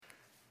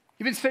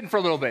You've been sitting for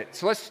a little bit,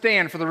 so let's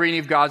stand for the reading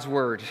of God's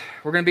Word.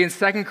 We're going to be in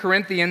 2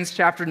 Corinthians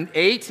chapter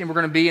 8, and we're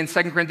going to be in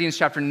 2 Corinthians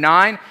chapter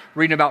 9,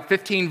 reading about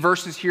 15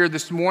 verses here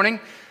this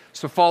morning.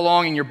 So follow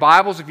along in your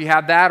Bibles if you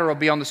have that, or it'll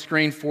be on the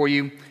screen for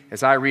you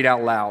as I read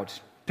out loud.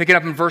 Picking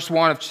up in verse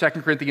 1 of 2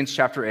 Corinthians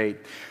chapter 8.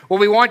 Well,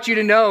 we want you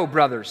to know,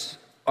 brothers,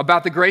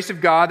 about the grace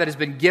of God that has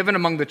been given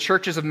among the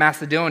churches of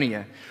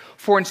Macedonia.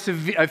 For in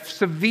a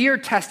severe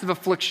test of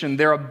affliction,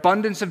 their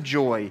abundance of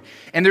joy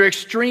and their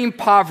extreme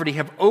poverty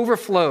have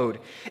overflowed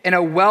in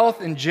a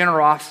wealth and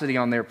generosity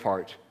on their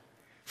part.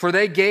 For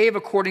they gave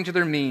according to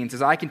their means,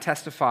 as I can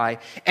testify,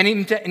 and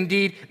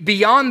indeed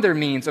beyond their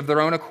means of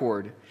their own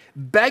accord,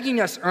 begging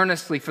us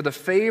earnestly for the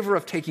favor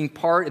of taking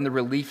part in the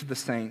relief of the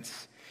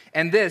saints.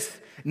 And this,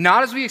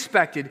 not as we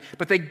expected,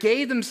 but they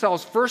gave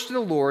themselves first to the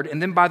Lord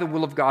and then by the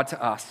will of God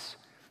to us.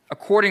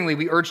 Accordingly,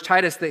 we urge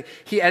Titus that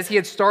as he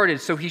had started,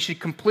 so he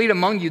should complete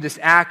among you this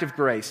act of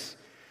grace.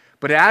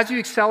 But as you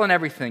excel in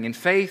everything, in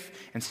faith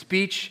and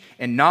speech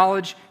and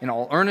knowledge, in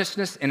all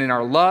earnestness and in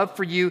our love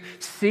for you,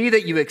 see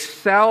that you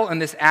excel in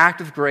this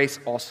act of grace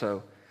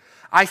also.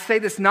 I say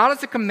this not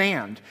as a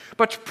command,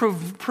 but to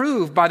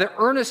prove by the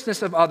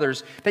earnestness of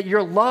others that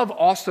your love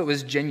also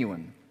is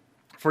genuine.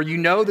 For you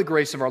know the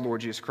grace of our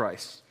Lord Jesus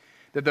Christ,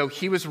 that though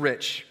he was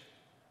rich,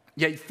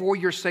 yet for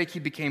your sake he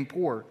became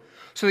poor,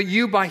 so that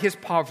you by his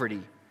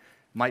poverty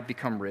might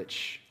become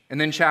rich. And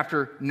then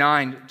chapter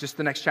 9, just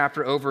the next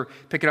chapter over,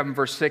 pick it up in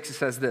verse 6, it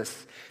says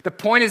this. The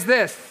point is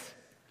this: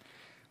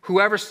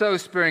 whoever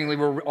sows sparingly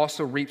will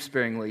also reap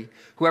sparingly.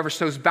 Whoever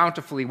sows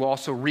bountifully will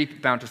also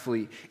reap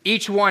bountifully.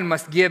 Each one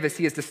must give as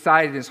he has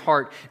decided in his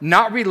heart,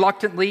 not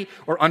reluctantly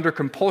or under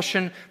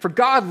compulsion, for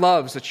God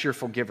loves a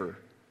cheerful giver.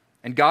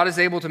 And God is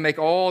able to make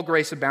all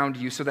grace abound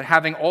to you, so that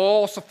having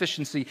all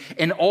sufficiency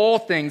in all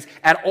things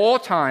at all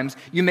times,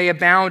 you may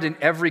abound in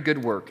every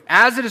good work.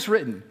 As it is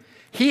written,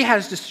 he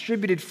has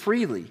distributed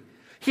freely.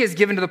 He has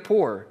given to the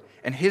poor,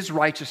 and his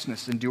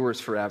righteousness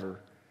endures forever.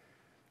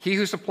 He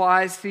who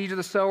supplies seed to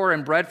the sower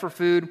and bread for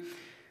food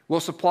will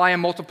supply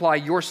and multiply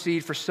your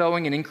seed for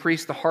sowing and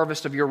increase the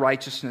harvest of your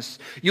righteousness.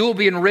 You will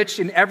be enriched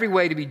in every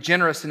way to be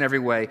generous in every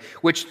way,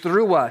 which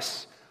through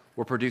us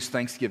will produce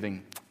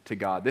thanksgiving to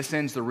God. This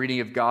ends the reading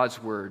of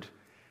God's word.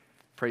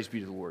 Praise be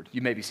to the Lord.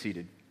 You may be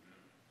seated.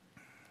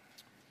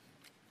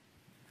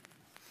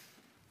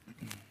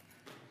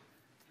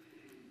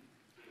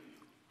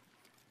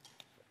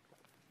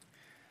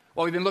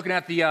 Well, we've been looking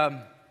at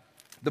the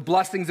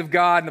blessings of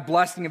God and the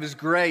blessing of his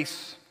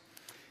grace,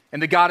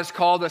 and that God has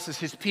called us as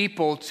his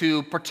people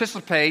to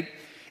participate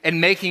in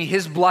making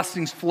his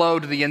blessings flow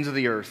to the ends of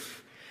the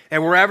earth.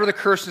 And wherever the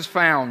curse is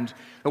found,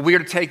 we are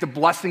to take the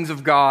blessings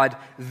of God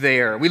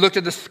there. We looked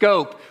at the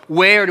scope.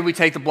 Where do we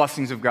take the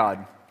blessings of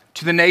God?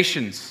 To the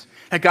nations.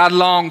 That God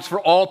longs for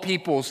all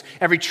peoples,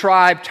 every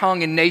tribe,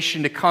 tongue, and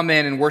nation to come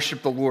in and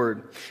worship the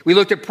Lord. We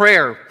looked at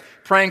prayer,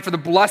 praying for the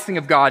blessing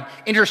of God,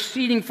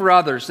 interceding for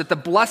others, that the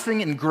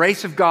blessing and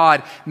grace of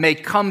God may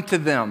come to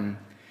them.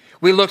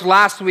 We looked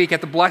last week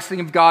at the blessing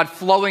of God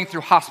flowing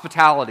through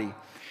hospitality.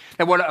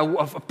 And what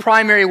a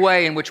primary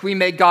way in which we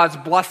make God's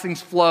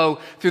blessings flow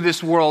through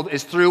this world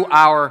is through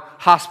our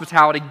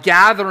hospitality,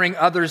 gathering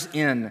others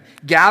in,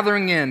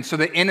 so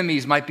that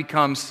enemies might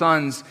become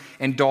sons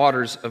and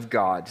daughters of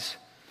God.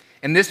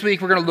 And this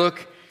week we're going to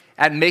look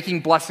at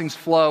making blessings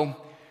flow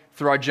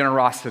through our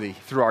generosity,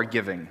 through our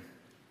giving.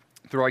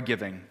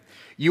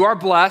 You are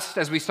blessed,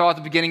 as we saw at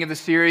the beginning of the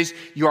series,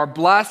 you are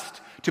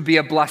blessed to be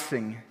a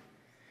blessing.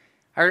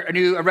 I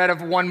read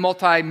of one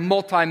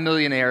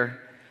multi-millionaire.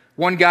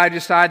 One guy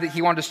decided that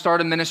he wanted to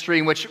start a ministry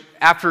in which,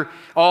 after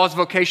all his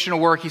vocational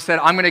work, he said,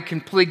 I'm going to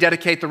completely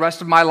dedicate the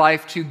rest of my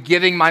life to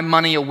giving my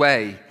money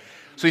away.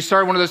 So he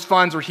started one of those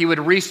funds where he would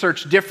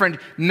research different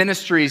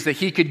ministries that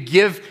he could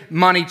give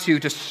money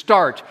to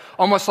start,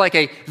 almost like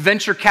a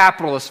venture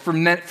capitalist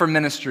for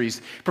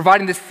ministries,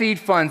 providing the seed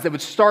funds that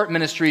would start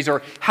ministries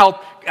or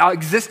help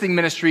existing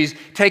ministries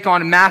take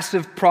on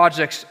massive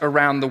projects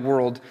around the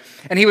world.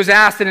 And he was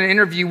asked in an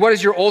interview, what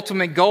is your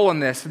ultimate goal in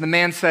this? And the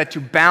man said,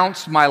 to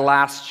bounce my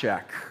last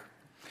check.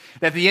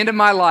 At the end of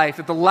my life,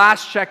 at the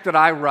last check that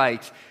I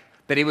write,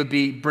 that it would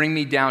bring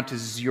me down to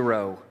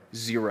zero.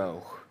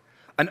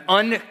 An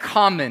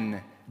uncommon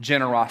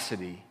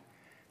generosity.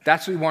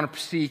 That's what we want to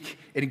seek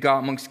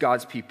amongst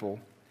God's people.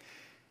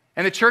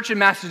 And the church in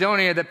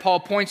Macedonia that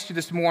Paul points to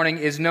this morning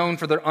is known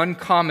for their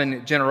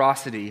uncommon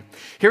generosity.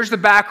 Here's the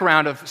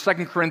background of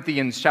 2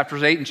 Corinthians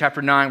chapters 8 and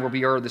chapter 9 where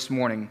we are this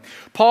morning.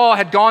 Paul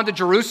had gone to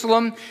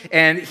Jerusalem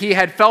and he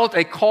had felt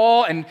a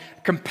call and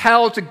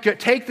compelled to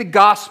take the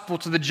gospel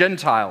to the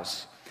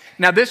Gentiles.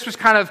 Now this was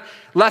kind of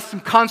left some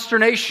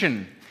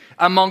consternation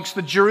amongst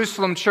the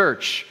Jerusalem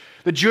church.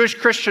 The Jewish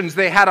Christians,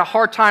 they had a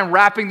hard time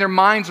wrapping their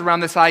minds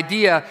around this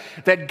idea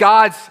that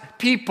God's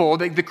people,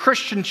 the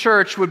Christian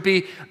church, would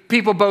be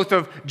people both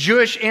of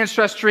Jewish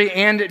ancestry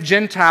and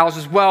Gentiles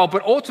as well.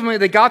 But ultimately,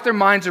 they got their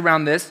minds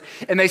around this,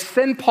 and they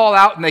send Paul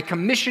out, and they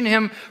commission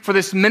him for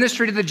this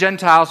ministry to the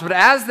Gentiles. But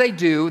as they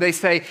do, they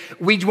say,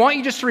 we want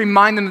you just to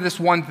remind them of this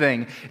one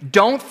thing.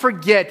 Don't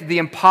forget the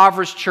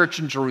impoverished church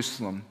in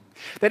Jerusalem.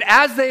 That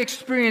as they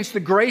experienced the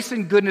grace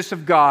and goodness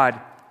of God,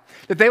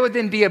 that they would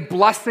then be a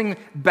blessing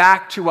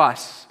back to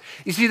us.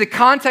 You see, the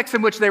context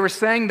in which they were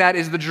saying that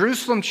is the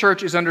Jerusalem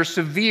church is under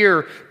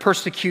severe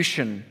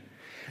persecution.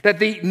 That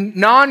the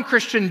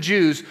non-Christian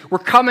Jews were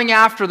coming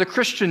after the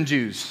Christian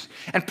Jews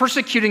and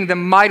persecuting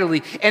them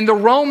mightily. And the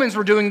Romans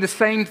were doing the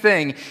same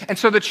thing. And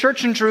so the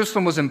church in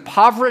Jerusalem was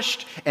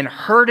impoverished and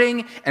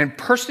hurting and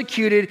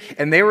persecuted,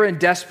 and they were in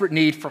desperate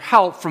need for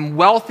help from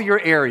wealthier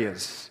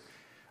areas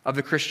of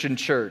the Christian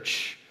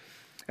church.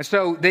 And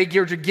so they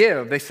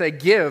say,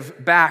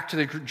 give back to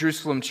the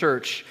Jerusalem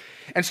church.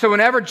 And so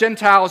whenever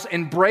Gentiles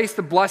embrace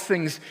the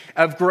blessings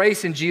of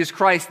grace in Jesus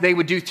Christ, they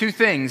would do two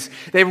things.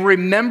 They would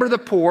remember the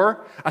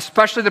poor,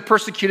 especially the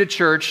persecuted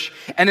church,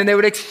 and then they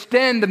would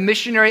extend the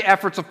missionary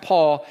efforts of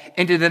Paul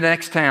into the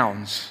next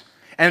towns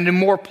and into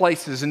more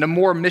places, into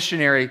more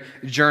missionary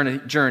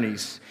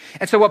journeys.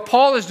 And so what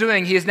Paul is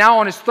doing, he is now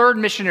on his third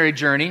missionary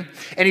journey,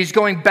 and he's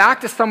going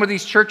back to some of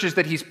these churches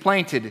that he's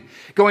planted,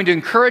 going to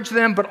encourage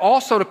them, but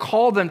also to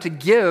call them to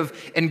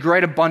give in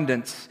great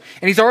abundance.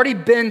 And he's already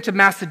been to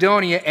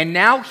Macedonia, and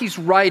now he's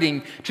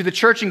writing to the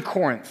church in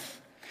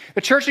Corinth.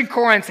 The church in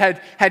Corinth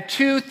had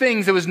two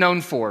things it was known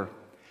for: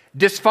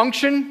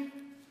 dysfunction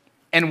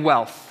and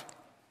wealth.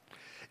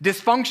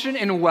 Dysfunction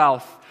and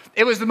wealth.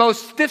 It was the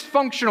most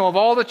dysfunctional of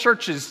all the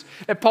churches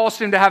that Paul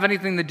seemed to have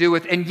anything to do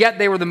with, and yet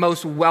they were the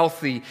most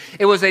wealthy.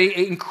 It was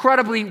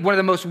incredibly one of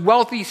the most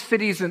wealthy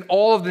cities in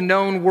all of the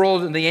known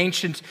world in the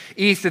ancient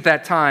East at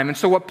that time. And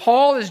so what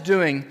Paul is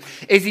doing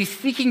is he's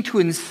seeking to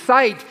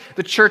incite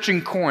the church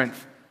in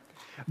Corinth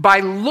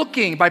by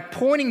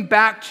pointing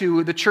back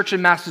to the church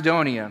in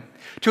Macedonia,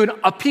 to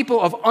a people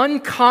of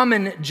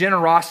uncommon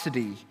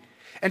generosity,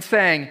 and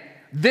saying,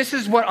 this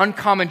is what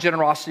uncommon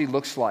generosity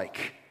looks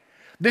like.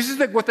 This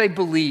is what they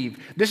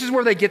believe. This is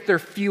where they get their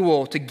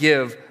fuel to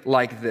give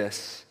like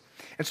this.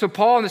 And so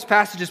Paul in this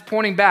passage is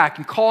pointing back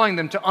and calling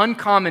them to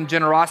uncommon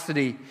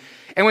generosity.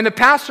 And when the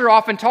pastor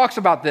often talks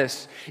about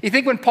this, you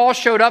think when Paul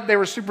showed up, they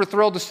were super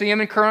thrilled to see him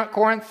in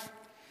Corinth?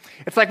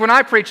 It's like when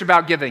I preach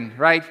about giving,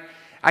 right?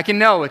 I can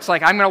know. It's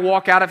like I'm going to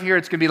walk out of here,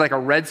 it's going to be like a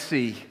Red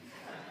Sea.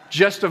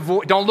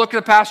 Don't look at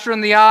the pastor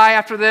in the eye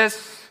after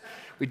this.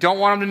 We don't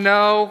want him to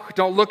know.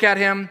 Don't look at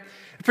him.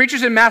 The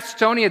preachers in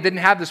Macedonia didn't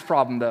have this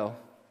problem, though.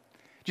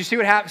 Do you see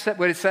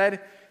what it said?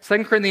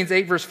 2 Corinthians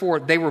 8, verse 4,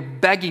 they were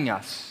begging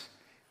us.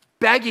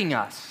 Begging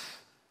us.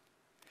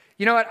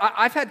 You know what?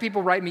 I've had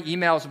people write me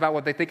emails about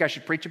what they think I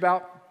should preach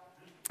about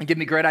and give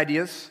me great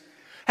ideas.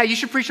 Hey, you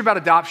should preach about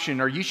adoption,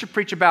 or you should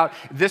preach about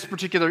this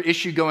particular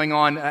issue going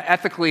on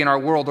ethically in our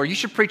world, or you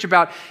should preach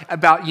about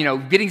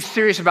getting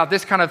serious about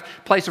this kind of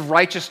place of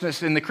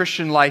righteousness in the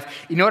Christian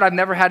life. You know what I've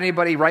never had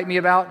anybody write me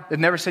about? They've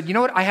never said, you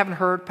know what I haven't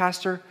heard,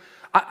 Pastor?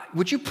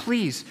 Would you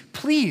please,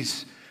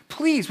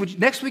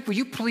 next week, will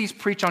you please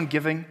preach on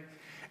giving?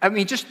 I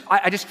mean,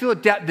 I just feel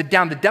it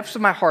down the depths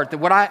of my heart that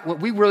what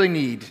we really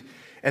need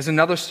is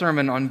another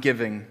sermon on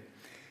giving.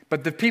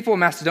 But the people of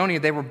Macedonia,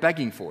 they were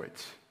begging for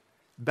it.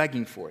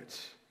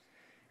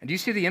 And do you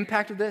see the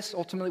impact of this?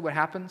 Ultimately, what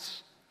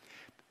happens?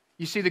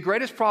 You see, the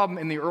greatest problem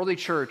in the early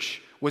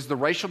church was the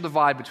racial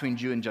divide between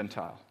Jew and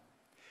Gentile.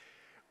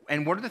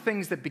 And one of the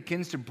things that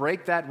begins to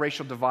break that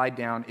racial divide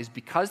down is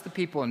because the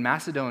people in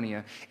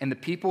Macedonia and the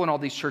people in all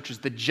these churches,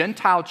 the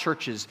Gentile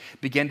churches,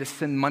 began to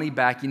send money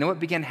back. You know what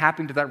began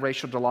happening to that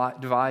racial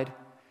divide?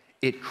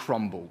 It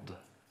crumbled.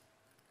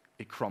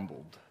 It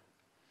crumbled.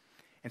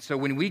 And so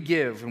when we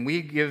give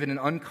in an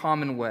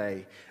uncommon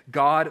way,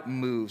 God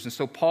moves. And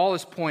so Paul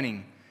is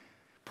pointing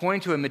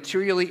to a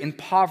materially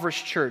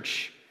impoverished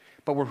church,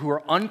 but who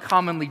are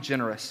uncommonly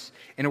generous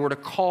in order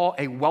to call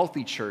a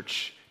wealthy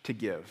church to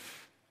give.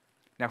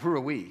 Now, who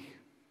are we?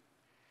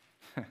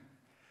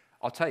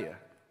 I'll tell you,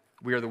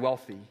 we are the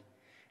wealthy.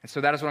 And so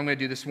that is what I'm going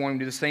to do this morning. I'm going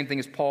to do the same thing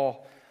as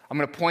Paul. I'm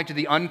going to point to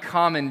the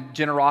uncommon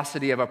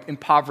generosity of an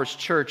impoverished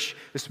church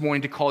this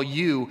morning to call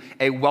you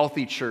a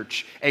wealthy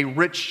church, a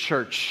rich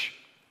church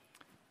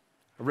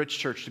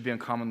to be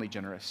uncommonly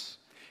generous.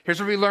 Here's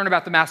what we learn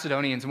about the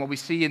Macedonians and what we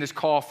see in this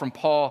call from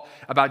Paul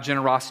about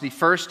generosity.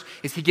 First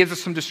is he gives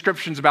us some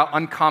descriptions about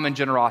uncommon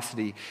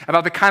generosity,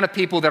 about the kind of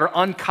people that are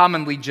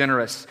uncommonly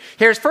generous.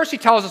 First he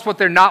tells us what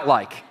they're not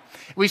like.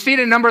 We see it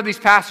in a number of these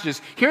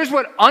passages. Here's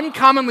what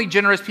uncommonly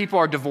generous people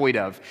are devoid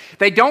of.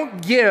 They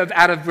don't give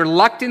out of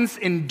reluctance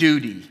and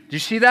duty. Do you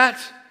see that?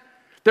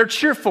 They're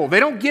cheerful. They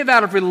don't give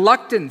out of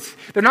reluctance.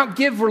 They don't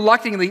give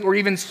reluctantly or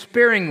even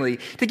sparingly.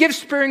 To give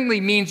sparingly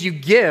means you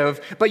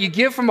give, but you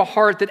give from a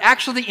heart that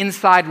actually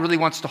inside really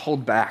wants to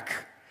hold back.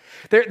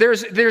 There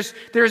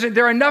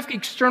are enough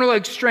external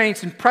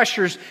constraints and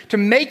pressures to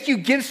make you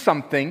give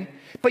something,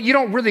 but you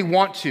don't really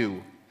want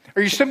to.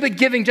 Or you're simply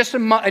giving just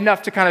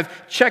enough to kind of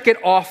check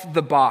it off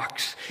the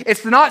box.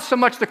 It's not so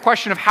much the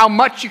question of how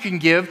much you can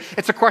give,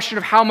 it's a question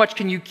of how much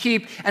can you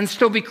keep and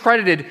still be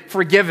credited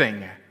for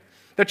giving.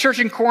 The church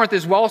in Corinth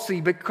is wealthy,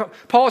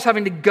 but Paul is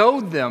having to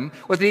goad them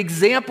with the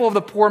example of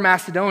the poor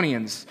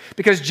Macedonians,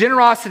 because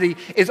generosity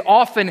is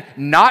often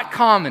not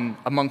common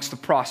amongst the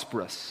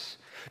prosperous.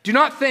 Do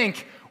not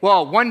think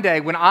well, one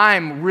day when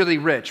I'm really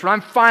rich, when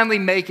I finally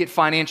make it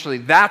financially,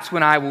 that's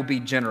when I will be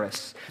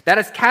generous. That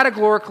is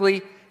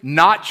categorically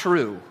not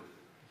true.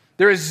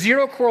 There is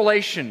zero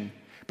correlation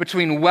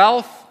between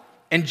wealth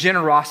and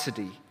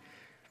generosity.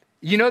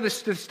 You know the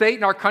state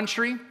in our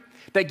country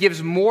that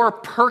gives more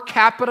per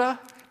capita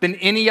than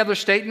any other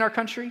state in our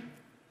country?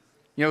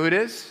 You know who it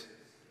is?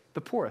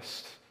 The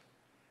poorest,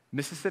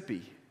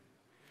 Mississippi.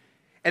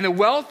 And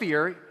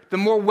the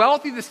more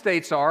wealthy the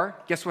states are,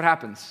 guess what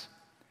happens?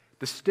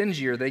 The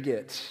stingier they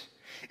get.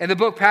 In the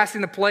book,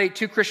 Passing the Plate,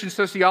 two Christian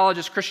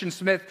sociologists, Christian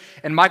Smith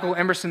and Michael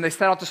Emerson, they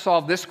set out to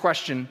solve this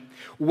question.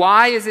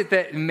 Why is it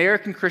that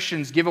American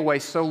Christians give away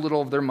so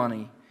little of their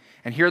money?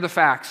 And here are the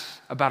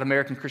facts about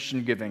American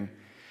Christian giving.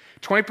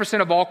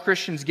 20% of all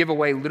Christians give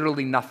away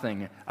literally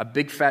nothing, a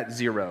big fat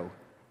zero.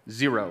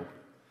 Zero.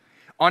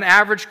 On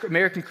average,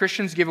 American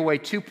Christians give away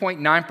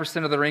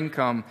 2.9% of their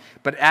income,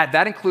 but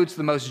that includes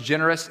the most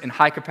generous and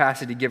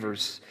high-capacity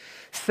givers.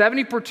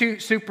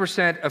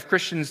 72% of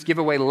Christians give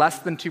away less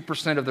than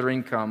 2% of their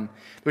income,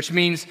 which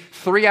means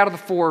 3 out of the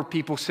 4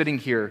 people sitting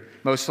here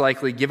most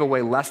likely give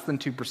away less than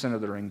 2%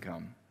 of their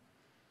income.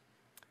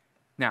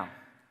 Now,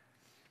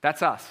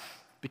 that's us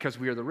because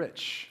we are the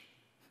rich,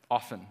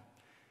 often.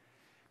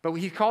 But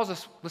he calls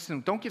us,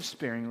 listen, don't give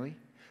sparingly,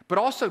 but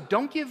also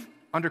don't give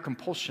under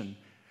compulsion.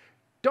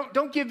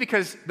 Don't give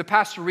because the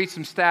pastor reads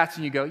some stats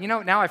and you go,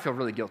 now I feel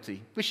really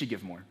guilty. We should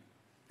give more.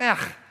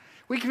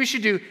 We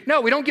should do.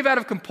 No, we don't give out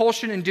of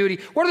compulsion and duty.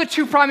 What are the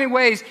 2 primary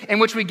ways in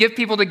which we give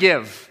people to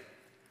give?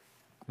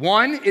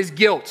 One is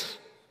guilt.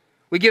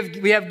 We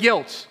have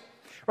guilt.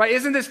 Right?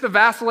 Isn't this the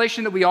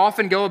vacillation that we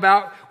often go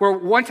about where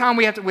one time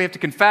we have to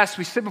confess,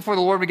 we sit before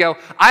the Lord, we go,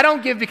 I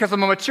don't give because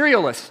I'm a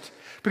materialist,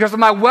 because of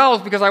my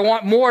wealth, because I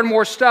want more and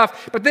more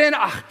stuff, but then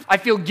I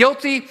feel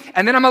guilty,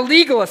 and then I'm a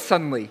legalist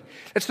suddenly.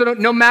 And so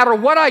no matter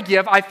what I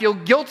give, I feel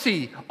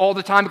guilty all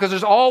the time because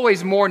there's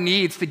always more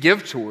needs to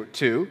give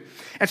to.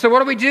 And so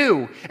what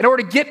do? In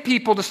order to get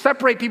people, to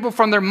separate people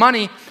from their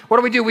money,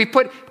 what do? We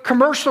put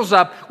commercials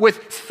up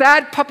with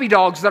sad puppy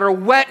dogs that are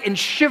wet and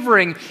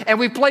shivering, and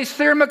we play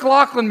Sarah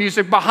McLachlan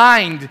music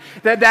behind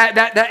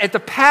that to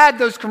pad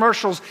those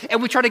commercials, and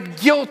we try to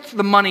guilt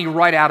the money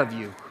right out of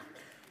you.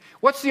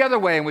 What's the other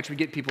way in which we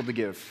get people to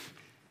give?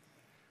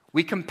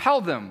 We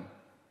compel them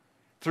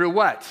through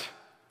what?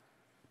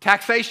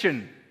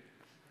 Taxation.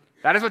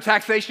 That is what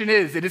taxation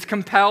is. It is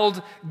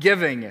compelled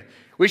giving.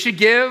 We should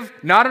give,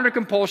 not under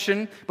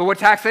compulsion, but what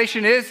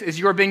taxation is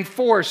you are being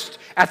forced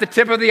at the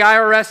tip of the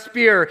IRS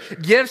spear.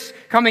 Gifts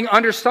coming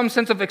under some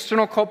sense of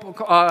external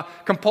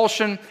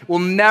compulsion will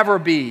never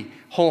be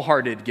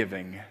wholehearted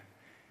giving.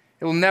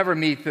 It will never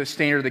meet the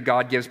standard that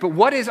God gives. But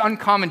what is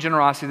uncommon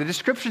generosity? The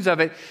descriptions of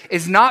it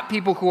is not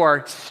people who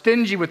are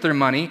stingy with their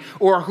money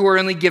or who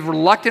only give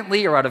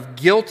reluctantly or out of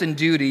guilt and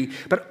duty,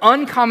 but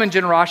uncommon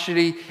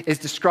generosity is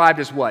described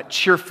as what?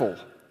 Cheerful,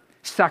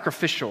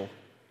 sacrificial,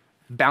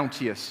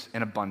 bounteous,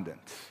 and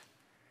abundant.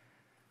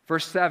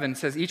 Verse 7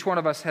 says, each one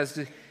of us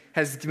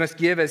must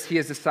give as he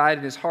has decided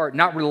in his heart,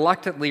 not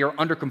reluctantly or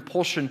under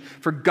compulsion,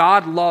 for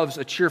God loves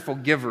a cheerful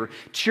giver.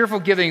 Cheerful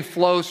giving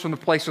flows from the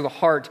place of the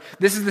heart.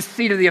 This is the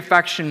seat of the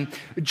affection.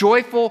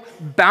 Joyful,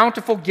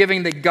 bountiful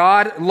giving that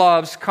God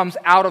loves comes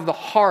out of the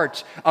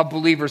heart of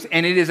believers,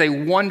 and it is a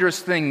wondrous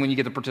thing when you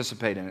get to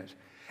participate in it.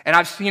 And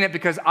I've seen it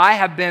because I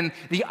have been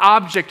the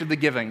object of the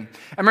giving.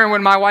 I remember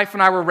when my wife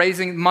and I were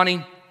raising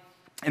money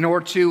in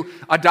order to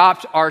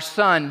adopt our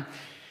son.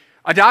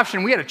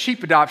 Adoption, we had a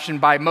cheap adoption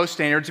by most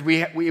standards.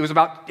 It was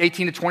about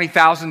 $18,000 to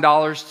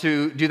 $20,000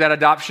 to do that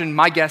adoption.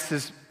 My guess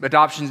is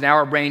adoptions now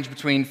are range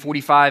between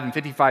 $45,000 and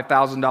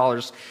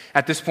 $55,000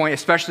 at this point,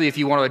 especially if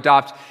you want to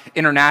adopt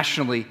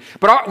internationally.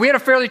 But we had a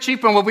fairly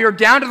cheap one. Well, we were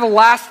down to the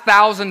last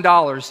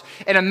 $1,000,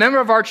 and a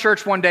member of our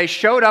church one day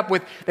showed up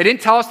they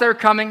didn't tell us they were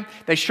coming.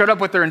 They showed up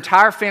with their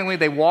entire family.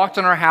 They walked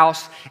in our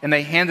house, and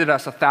they handed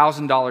us a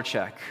 $1,000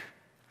 check.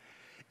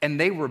 And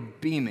they were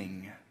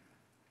beaming.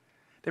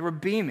 They were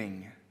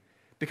beaming.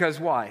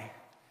 Because why?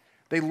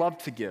 They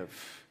loved to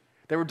give.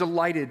 They were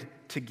delighted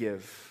to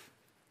give.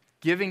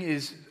 Giving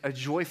is a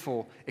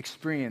joyful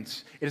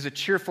experience. It is a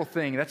cheerful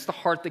thing. That's the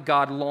heart that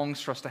God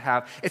longs for us to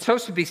have. It's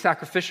supposed to be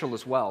sacrificial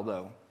as well,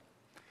 though.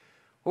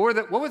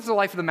 What was the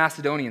life of the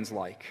Macedonians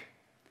like?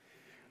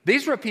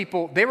 These were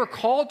people, they were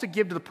called to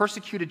give to the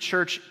persecuted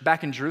church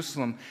back in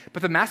Jerusalem,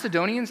 but the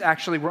Macedonians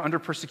actually were under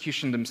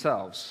persecution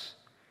themselves.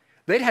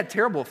 They'd had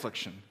terrible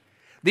affliction.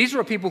 These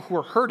were people who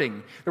were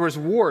hurting. There was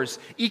wars,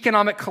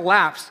 economic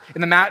collapse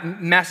in the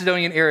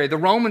Macedonian area. The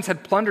Romans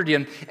had plundered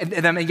them,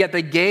 and yet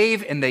they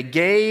gave and they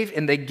gave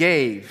and they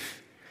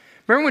gave.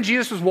 Remember when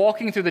Jesus was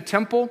walking through the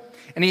temple,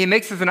 and he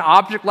makes this an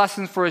object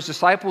lesson for his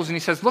disciples, and he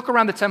says, look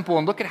around the temple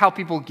and look at how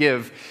people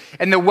give.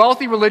 And the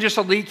wealthy religious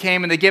elite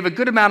came, and they gave a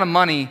good amount of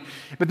money,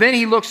 but then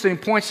he looks and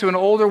he points to an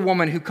older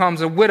woman who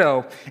comes, a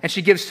widow, and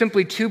she gives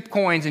simply 2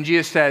 coins, and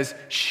Jesus says,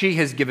 she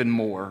has given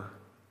more.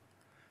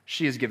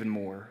 She has given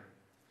more.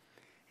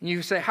 And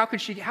you say, how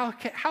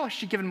has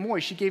she given more?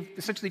 She gave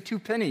essentially 2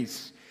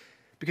 pennies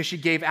because she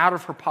gave out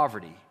of her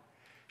poverty.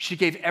 She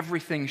gave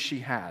everything she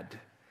had.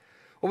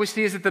 What we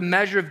see is that the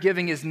measure of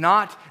giving is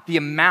not the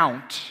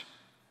amount,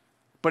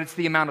 but it's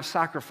the amount of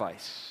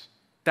sacrifice.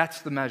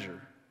 That's the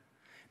measure.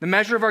 The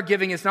measure of our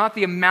giving is not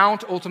the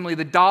amount, ultimately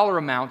the dollar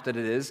amount that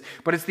it is,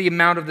 but it's the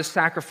amount of the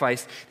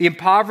sacrifice. The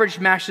impoverished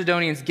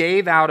Macedonians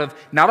gave out of,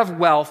 not of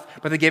wealth,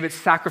 but they gave it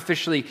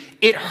sacrificially.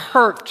 It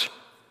hurt.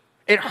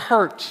 It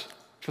hurt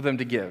for them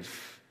to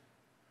give.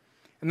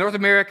 In North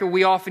America,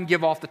 we often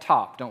give off the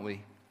top, don't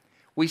we?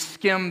 We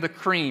skim the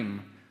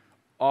cream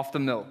off the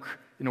milk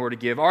in order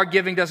to give. Our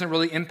giving doesn't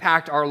really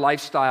impact our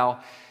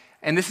lifestyle,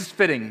 and this is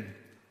fitting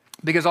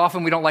because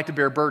often we don't like to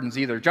bear burdens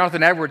either.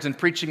 Jonathan Edwards, in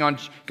preaching on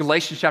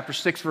Galatians chapter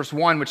 6, verse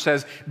 1, which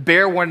says,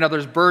 bear one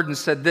another's burdens,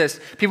 said this.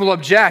 People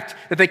object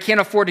that they can't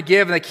afford to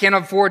give and they can't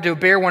afford to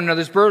bear one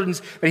another's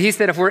burdens. But he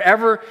said, if we're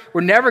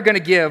never going to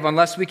give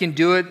unless we can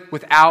do it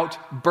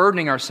without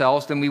burdening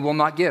ourselves, then we will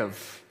not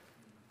give.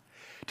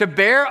 To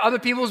bear other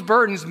people's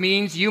burdens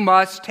means you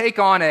must take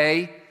on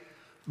a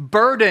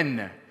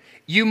burden.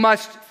 You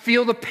must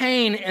feel the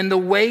pain and the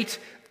weight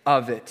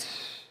of it.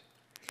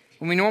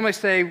 When we normally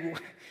say,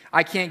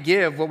 I can't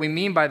give, what we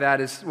mean by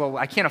that is, well,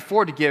 I can't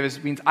afford to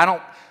give, means I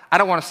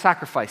don't want to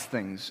sacrifice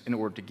things in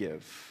order to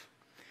give.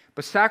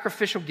 But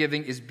sacrificial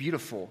giving is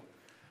beautiful,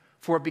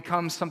 for it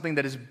becomes something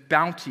that is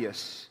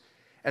bounteous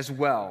as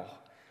well,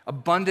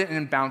 abundant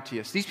and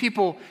bounteous. These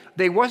people,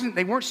 they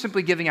weren't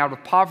simply giving out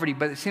of poverty,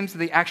 but it seems that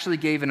they actually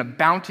gave in a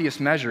bounteous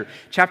measure.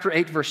 Chapter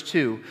 8, verse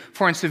 2,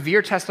 for in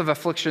severe test of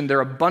affliction,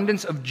 their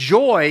abundance of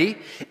joy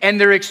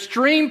and their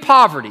extreme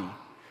poverty.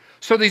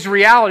 So these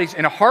realities,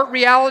 in a heart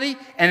reality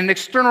and an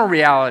external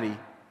reality,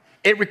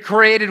 it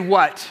created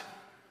what?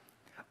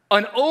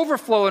 An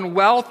overflow in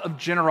wealth of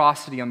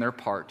generosity on their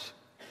part.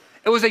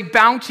 It was a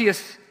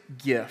bounteous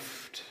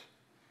gift.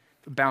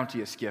 A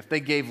bounteous gift. They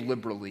gave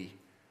liberally.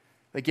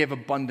 They gave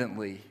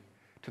abundantly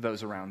to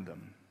those around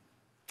them.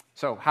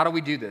 So how do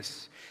we do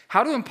this?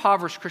 How do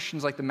impoverished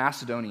Christians like the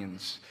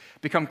Macedonians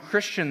become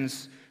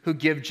Christians who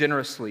give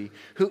generously,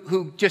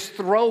 who just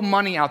throw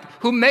money out,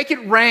 who make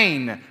it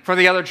rain for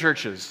the other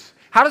churches?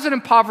 How does an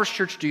impoverished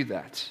church do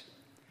that?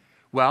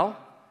 Well,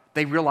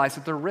 they realize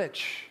that they're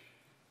rich.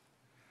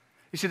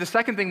 You see, the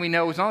second thing we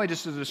know is not only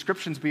just the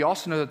descriptions, but we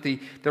also know that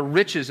the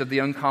riches of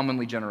the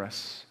uncommonly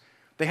generous.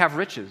 They have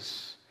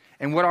riches.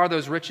 And what are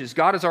those riches?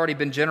 God has already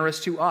been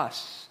generous to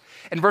us.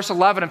 In verse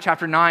 11 of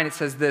chapter 9, it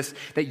says this,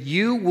 that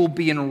you will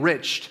be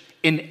enriched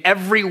in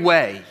every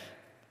way.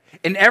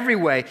 In every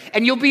way.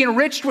 And you'll be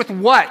enriched with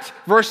what?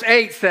 Verse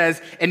 8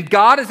 says, and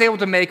God is able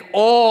to make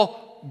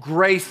all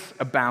grace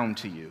abound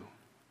to you.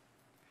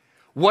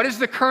 What is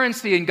the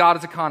currency in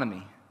God's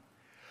economy?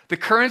 The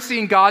currency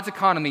in God's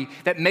economy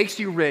that makes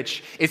you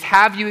rich is,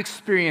 have you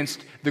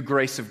experienced the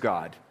grace of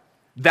God?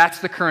 That's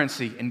the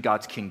currency in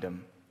God's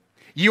kingdom.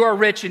 You are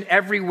rich in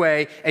every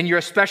way, and you're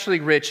especially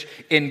rich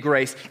in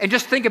grace. And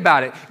just think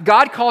about it.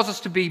 God calls us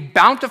to be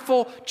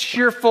bountiful,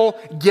 cheerful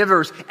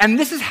givers. And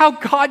this is how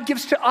God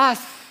gives to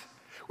us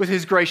with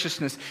his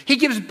graciousness. He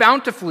gives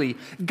bountifully.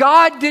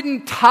 God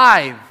didn't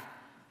tithe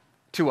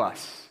to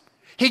us.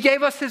 He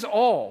gave us his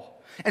all.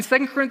 In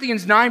 2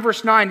 Corinthians 9,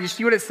 verse 9, you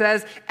see what it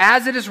says?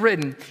 As it is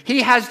written,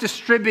 he has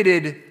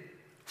distributed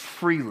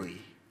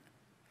freely.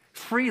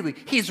 Freely.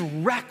 He's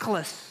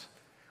reckless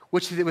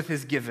with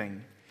his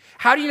giving.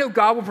 How do you know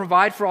God will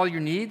provide for all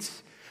your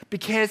needs?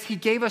 Because he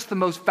gave us the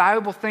most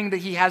valuable thing that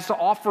he has to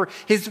offer,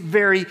 his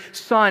very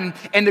son.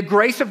 And the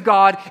grace of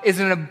God is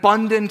an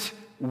abundant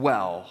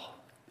well.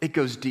 It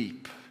goes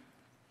deep.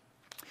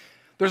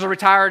 There's a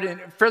retired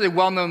and fairly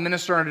well-known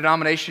minister in our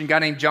denomination, a guy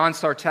named John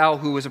Sartell,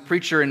 who was a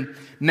preacher in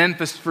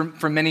Memphis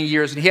for many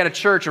years. And he had a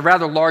church, a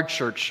rather large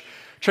church,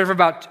 a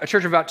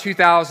church of about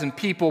 2,000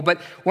 people.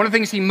 But one of the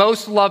things he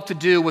most loved to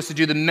do was to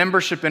do the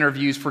membership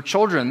interviews for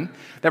children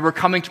that were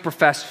coming to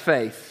profess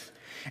faith.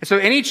 And so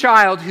any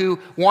child who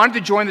wanted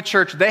to join the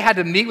church, they had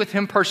to meet with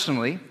him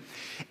personally.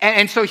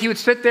 And so he would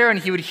sit there and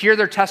he would hear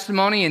their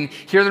testimony and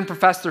hear them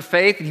profess their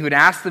faith, and he would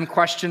ask them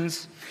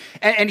questions.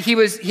 And he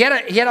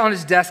had on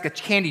his desk a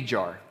candy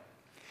jar.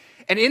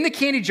 And in the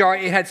candy jar,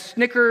 it had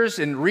Snickers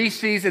and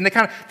Reese's and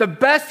the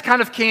best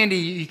kind of candy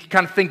you could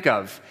kind of think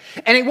of.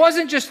 And it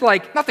wasn't just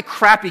like, not the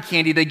crappy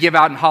candy they give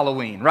out in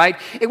Halloween, right?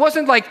 It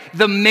wasn't like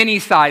the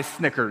mini-size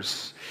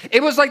Snickers.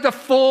 It was like the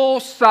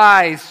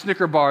full-size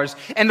Snicker bars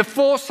and the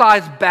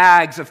full-size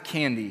bags of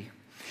candy.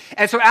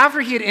 And so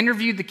after he had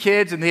interviewed the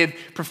kids and they had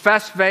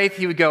professed faith,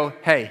 he would go,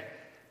 hey,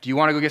 do you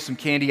want to go get some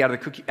candy out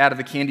of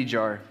the candy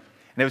jar? And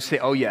they would say,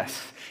 oh,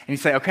 yes. And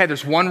he'd say, okay,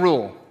 there's one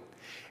rule.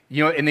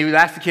 And they would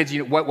ask the kids,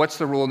 what's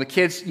the rule? And the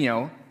kids,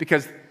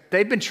 because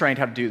they'd been trained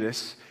how to do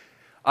this,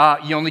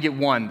 you only get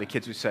one, the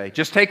kids would say.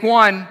 Just take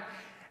one.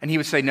 And he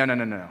would say, no.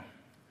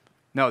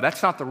 No,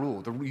 that's not the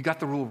rule. You got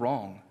the rule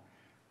wrong.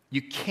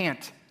 You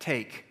can't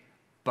take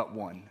but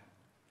one.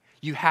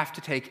 You have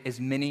to take as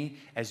many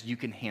as you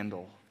can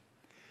handle.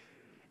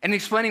 And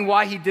explaining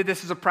why he did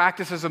this as a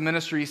practice, as a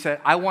ministry, he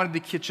said, I wanted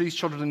these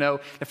children to know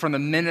that from the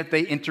minute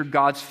they entered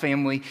God's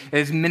family,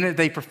 that the minute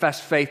they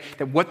professed faith,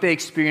 that what they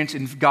experience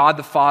in God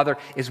the Father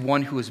is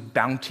one who is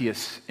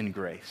bounteous in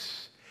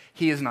grace.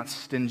 He is not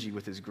stingy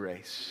with his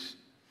grace.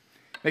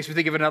 Makes me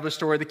think of another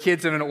story. The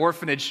kids in an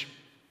orphanage,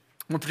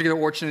 one particular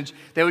orphanage,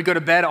 they would go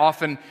to bed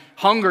often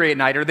hungry at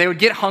night, or they would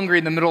get hungry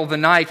in the middle of the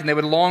night, and they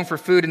would long for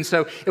food. And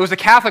so it was a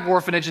Catholic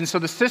orphanage, and so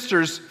the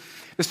sisters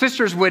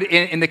would,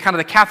 in the kind of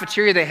the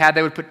cafeteria they had,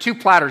 they would put two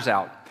platters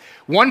out.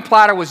 One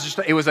platter was just,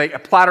 it was a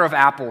platter of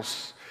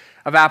apples,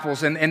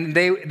 and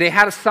they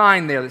had a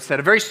sign there that said,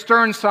 a very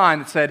stern sign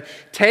that said,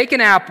 take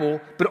an apple,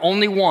 but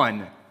only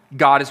one.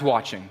 God is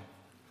watching.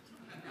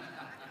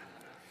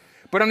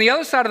 But on the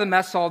other side of the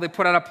mess hall, they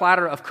put out a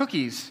platter of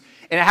cookies,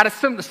 and it had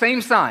the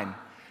same sign.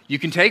 You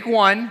can take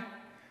one,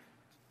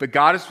 but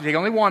take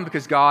only one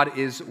because God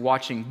is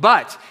watching.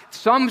 But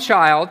some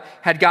child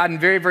had gotten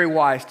very, very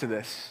wise to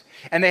this.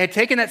 And they had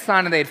taken that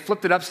sign and they had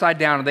flipped it upside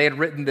down and they had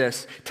written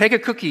this: take a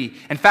cookie.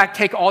 In fact,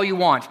 take all you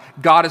want.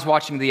 God is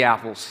watching the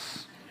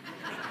apples.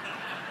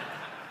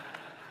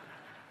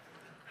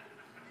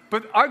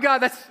 But our God,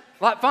 that's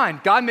fine.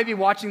 God may be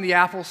watching the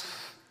apples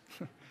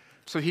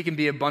so he can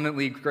be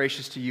abundantly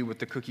gracious to you with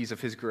the cookies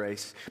of his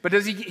grace. But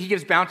he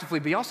gives bountifully,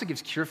 but he also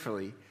gives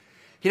cheerfully.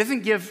 He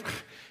doesn't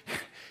give,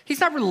 he's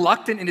not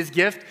reluctant in his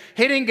gift.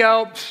 He didn't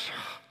go,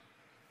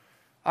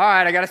 all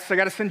right, I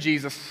gotta send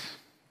Jesus.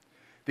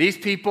 These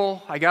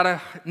people,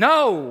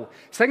 no.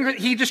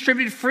 He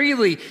distributed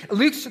freely.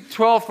 Luke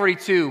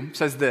 12:42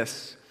 says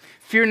this: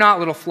 fear not,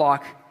 little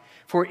flock,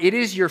 for it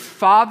is your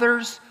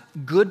Father's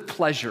good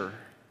pleasure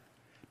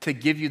to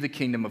give you the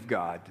kingdom of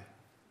God.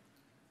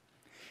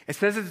 It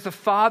says it's the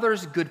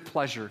Father's good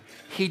pleasure.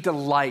 He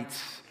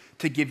delights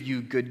to give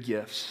you good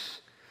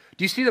gifts.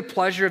 Do you see the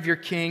pleasure of your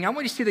King? I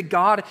want you to see that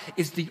God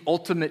is the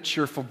ultimate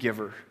cheerful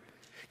giver.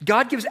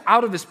 God gives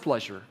out of his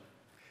pleasure.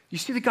 You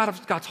see the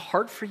God's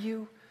heart for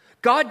you?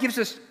 God gives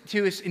us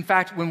to us, in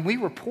fact, when we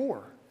were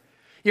poor.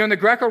 In the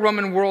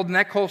Greco-Roman world, in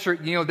that culture,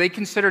 they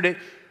considered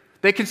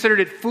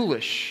it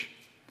foolish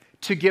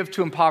to give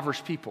to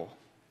impoverished people.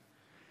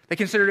 They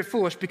considered it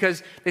foolish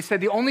because they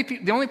said the only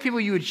people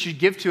you should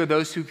give to are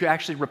those who could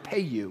actually repay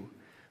you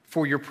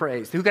for your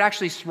praise, who could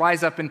actually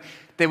rise up and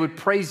they would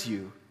praise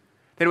you.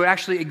 They would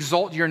actually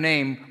exalt your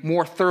name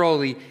more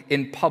thoroughly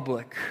in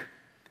public.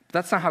 But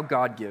that's not how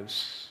God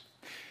gives.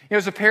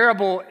 There's a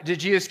parable that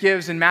Jesus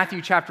gives in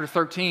Matthew chapter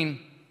 13.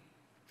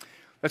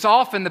 That's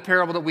often the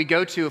parable that we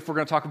go to if we're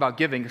going to talk about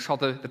giving. It's called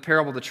the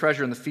parable of the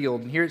treasure in the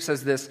field. And here it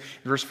says this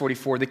in verse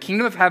 44: the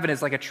kingdom of heaven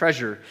is like a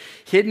treasure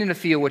hidden in a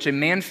field which a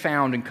man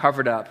found and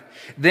covered up.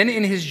 Then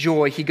in his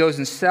joy he goes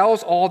and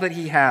sells all that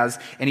he has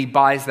and he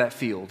buys that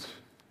field.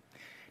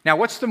 Now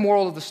what's the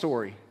moral of the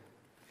story?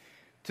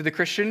 To the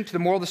Christian, the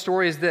moral of the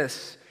story is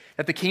this: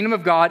 that the kingdom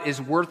of God is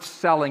worth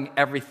selling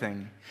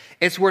everything.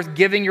 It's worth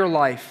giving your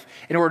life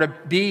in order to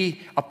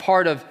be a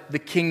part of the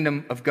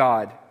kingdom of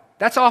God.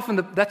 That's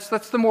often that's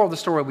the moral of the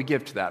story we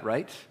give to that,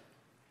 right?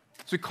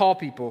 So we call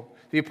people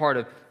to be a part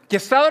of. You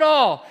sell it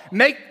all.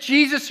 Make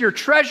Jesus your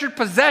treasured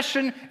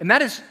possession. And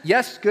that is,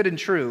 yes, good and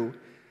true,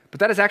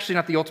 but that is actually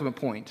not the ultimate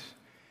point.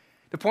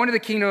 The point of the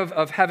kingdom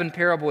of heaven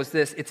parable is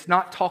this: it's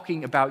not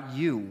talking about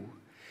you.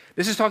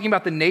 This is talking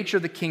about the nature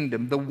of the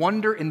kingdom, the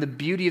wonder and the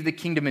beauty of the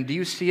kingdom. And do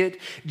you see it?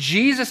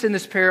 Jesus in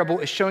this parable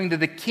is showing that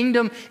the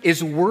kingdom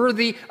is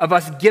worthy of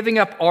us giving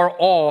up our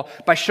all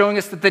by showing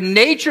us that the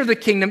nature of the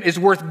kingdom is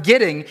worth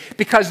getting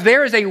because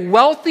there is a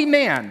wealthy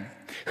man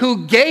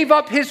who gave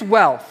up his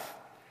wealth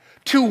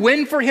to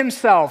win for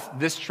himself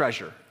this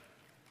treasure.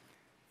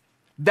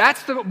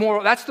 That's the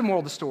moral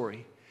of the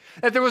story.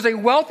 That there was a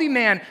wealthy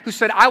man who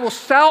said, I will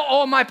sell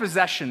all my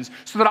possessions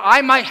so that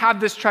I might have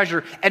this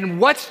treasure. And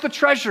what's the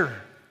treasure?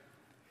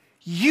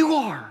 You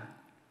are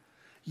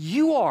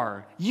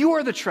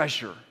the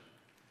treasure.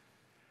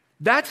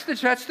 That's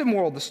the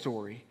moral of the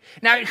story.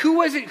 Now, who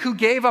was it who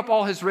gave up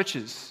all his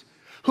riches?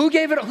 Who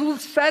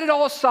set it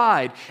all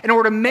aside in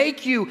order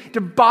to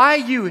buy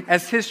you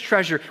as his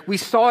treasure? We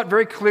saw it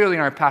very clearly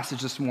in our passage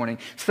this morning.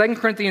 2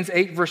 Corinthians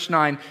 8, verse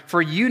 9,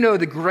 for you know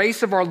the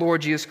grace of our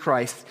Lord Jesus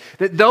Christ,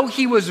 that though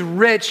he was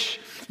rich,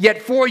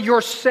 yet for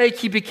your sake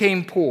he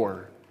became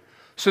poor,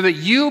 so that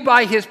you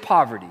by his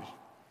poverty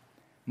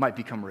might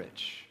become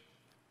rich.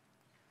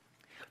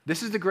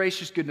 This is the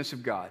gracious goodness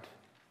of God.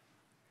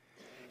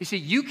 You see,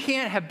 you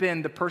can't have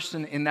been the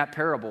person in that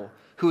parable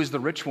who is the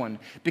rich one,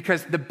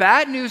 because the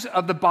bad news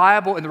of the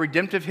Bible and the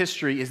redemptive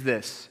history is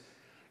this: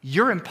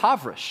 you're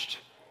impoverished.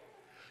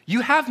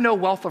 You have no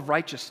wealth of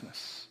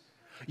righteousness.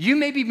 You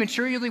may be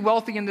materially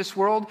wealthy in this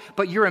world,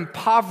 but you're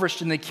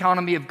impoverished in the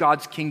economy of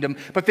God's kingdom.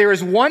 But there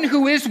is one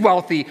who is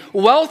wealthy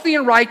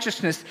in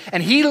righteousness,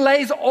 and he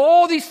lays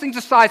all these things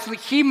aside so that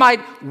he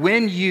might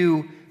win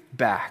you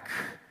back.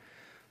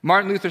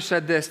 Martin Luther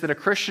said this, that a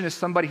Christian is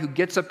somebody who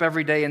gets up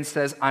every day and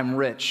says, I'm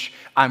rich,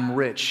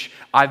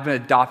 I've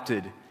been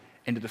adopted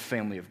into the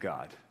family of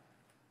God.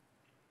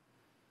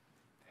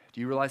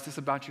 Do you realize this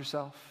about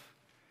yourself?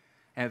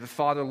 And the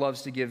Father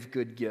loves to give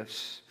good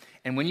gifts.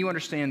 And when you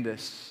understand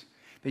this,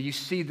 that you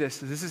see this,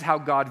 that this is how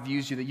God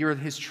views you, that you're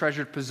his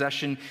treasured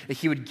possession, that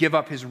he would give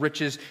up his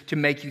riches to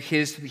make you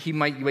his, that he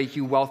might make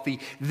you wealthy.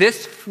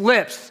 This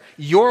flips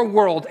your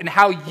world and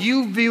how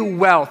you view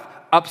wealth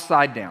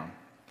upside down.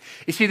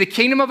 You see, the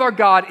kingdom of our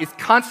God is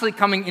constantly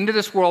coming into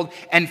this world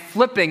and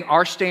flipping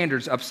our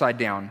standards upside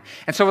down.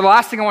 And so the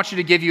last thing I want you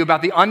to give you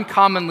about the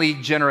uncommonly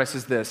generous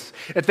is this,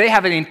 that they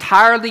have an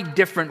entirely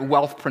different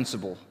wealth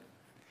principle.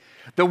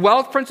 The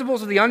wealth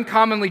principles of the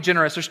uncommonly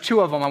generous, there's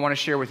two of them I want to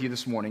share with you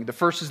this morning. The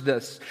first is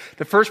this.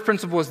 The first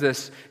principle is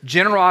this: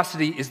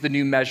 generosity is the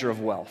new measure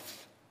of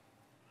wealth.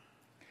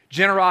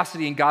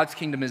 Generosity in God's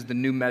kingdom is the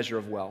new measure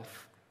of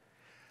wealth.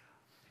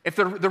 If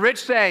the rich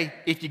say,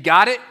 if you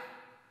got it,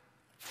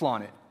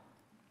 flaunt it.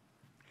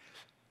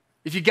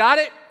 If you got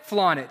it,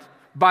 flaunt it.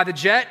 Buy the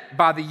jet,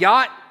 buy the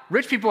yacht.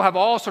 Rich people have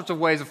all sorts of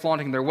ways of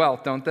flaunting their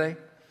wealth, don't they?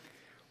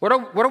 What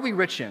are we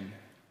rich in?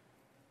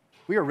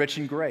 We are rich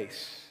in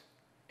grace.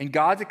 In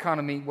God's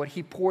economy, what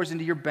he pours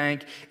into your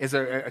bank is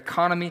an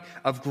economy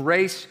of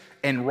grace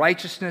and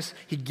righteousness.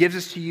 He gives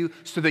us to you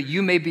so that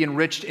you may be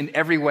enriched in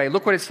every way.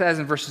 Look what it says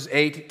in verses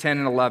 8, 10,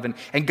 and 11.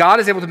 And God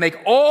is able to make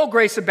all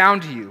grace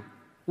abound to you.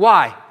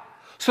 Why?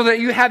 So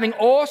that you, having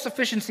all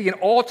sufficiency in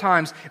all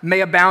times,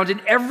 may abound in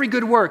every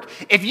good work.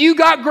 If you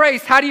got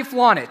grace, how do you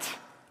flaunt it?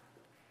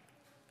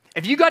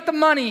 If you got the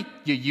money,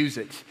 you use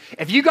it.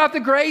 If you got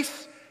the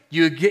grace,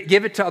 you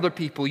give it to other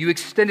people. You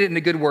extend it into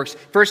good works.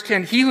 Verse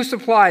 10, he who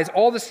supplies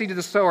all the seed of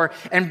the sower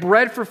and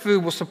bread for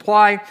food will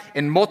supply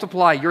and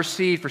multiply your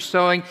seed for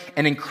sowing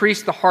and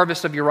increase the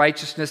harvest of your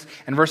righteousness.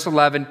 And verse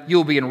 11, you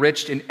will be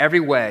enriched in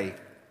every way.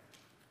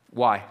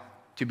 Why?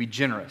 To be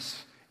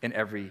generous in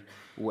every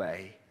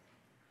way.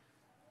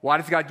 Why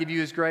does God give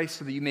you his grace?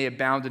 So that you may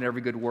abound in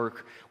every good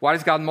work. Why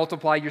does God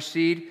multiply your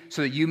seed?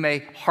 So that you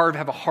may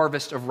have a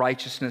harvest of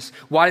righteousness.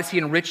 Why does he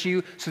enrich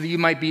you? So that you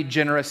might be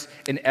generous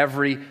in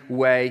every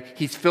way.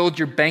 He's filled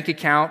your bank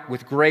account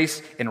with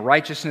grace and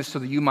righteousness so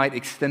that you might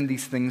extend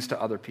these things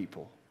to other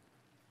people.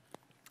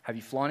 Have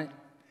you flaunt it?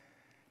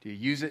 Do you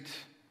use it?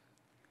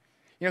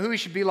 You know who we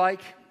should be like?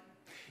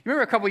 You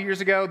remember a couple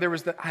years ago,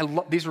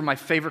 these were my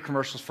favorite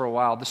commercials for a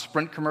while, the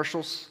Sprint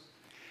commercials.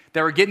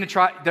 They were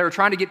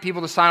trying to get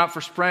people to sign up for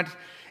Sprint.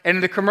 And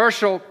in the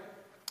commercial,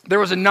 there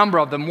was a number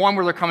of them. One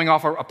where they're coming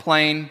off a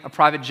plane, a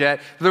private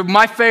jet.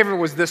 My favorite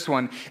was this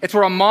one. It's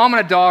where a mom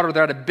and a daughter,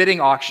 they're at a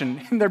bidding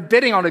auction, and they're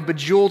bidding on a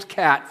bejeweled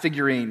cat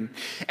figurine.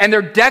 And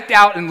they're decked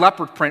out in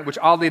leopard print, which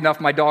oddly enough,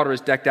 my daughter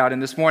is decked out in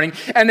this morning.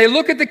 And they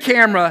look at the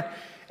camera,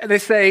 and they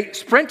say,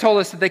 Sprint told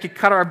us that they could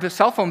cut our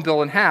cell phone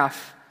bill in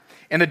half.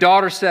 And the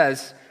daughter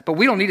says, but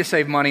we don't need to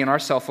save money on our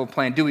cell phone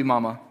plan, do we,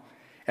 Mama?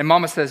 And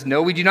Mama says,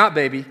 no, we do not,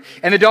 baby.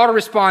 And the daughter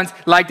responds,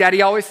 like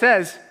Daddy always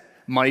says,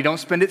 money don't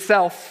spend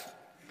itself.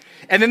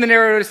 And then the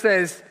narrator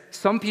says,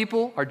 some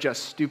people are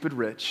just stupid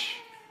rich.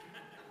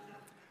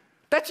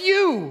 That's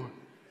you.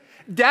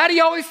 Daddy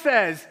always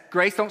says,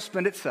 grace don't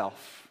spend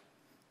itself.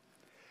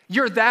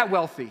 You're that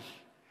wealthy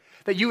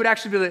that you would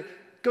actually be like,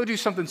 go do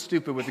something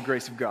stupid with the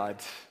grace of God.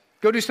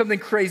 Go do something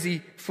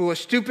crazy,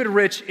 foolish, stupid,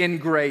 rich in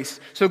grace.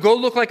 So go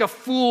look like a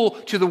fool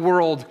to the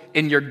world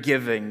in your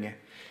giving.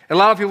 A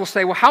lot of people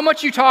say, well, how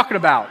much are you talking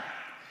about?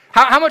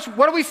 How much,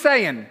 what are we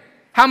saying?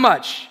 How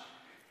much?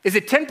 Is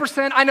it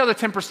 10%? I know the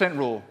 10%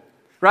 rule,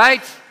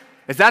 right?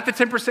 Is that the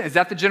 10%? Is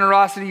that the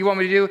generosity you want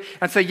me to do?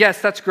 And say,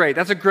 yes, that's great.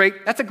 That's a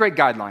great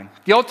guideline.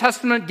 The Old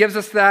Testament gives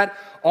us that.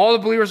 All the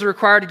believers are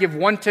required to give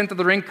 1/10 of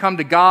their income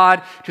to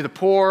God, to the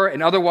poor,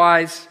 and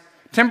otherwise.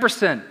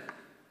 10%.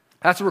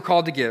 That's what we're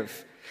called to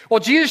give.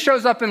 Well, Jesus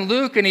shows up in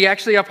Luke, and he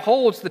actually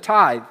upholds the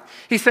tithe.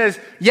 He says,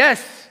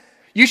 yes,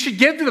 you should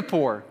give to the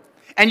poor.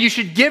 And you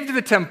should give to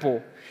the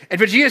temple.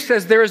 But Jesus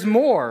says there is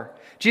more.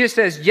 Jesus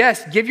says,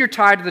 yes, give your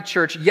tithe to the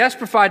church. Yes,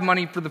 provide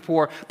money for the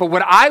poor. But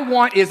what I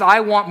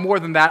want more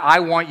than that. I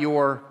want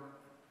your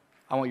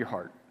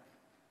heart.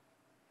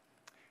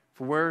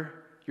 For where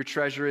your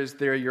treasure is,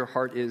 there your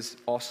heart is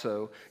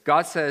also.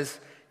 God says,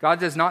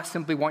 God does not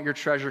simply want your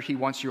treasure. He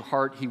wants your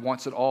heart. He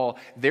wants it all.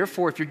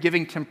 Therefore, if you're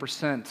giving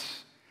 10%,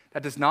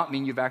 that does not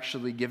mean you've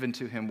actually given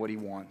to him what he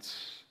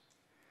wants.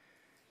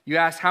 You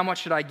ask, how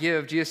much should I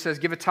give? Jesus says,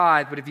 give a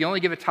tithe, but if you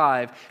only give a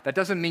tithe, that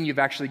doesn't mean you've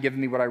actually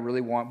given me what I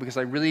really want, because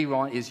I really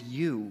want is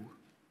you.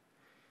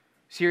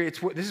 See,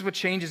 this is what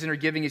changes in our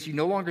giving is you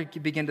no longer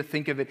begin to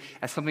think of it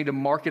as something to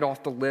mark it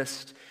off the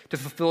list, to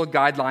fulfill a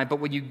guideline,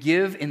 but when you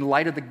give in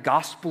light of the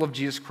gospel of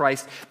Jesus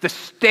Christ, the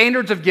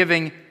standards of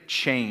giving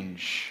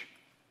change.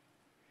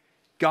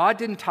 God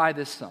didn't tithe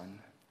his son,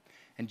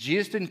 and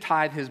Jesus didn't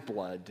tithe his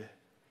blood.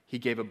 He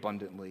gave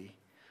abundantly.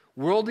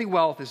 Worldly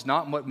wealth is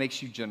not what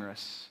makes you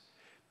generous,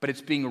 but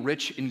it's being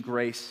rich in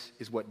grace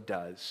is what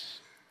does.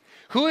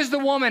 Who is the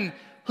woman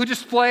who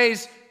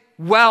displays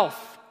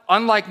wealth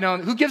unlike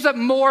known, who gives up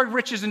more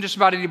riches than just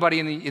about anybody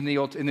in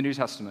the New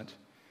Testament?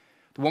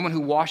 The woman who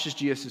washes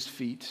Jesus'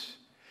 feet.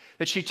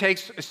 That she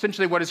takes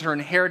essentially what is her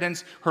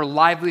inheritance, her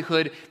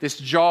livelihood, this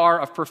jar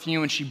of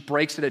perfume, and she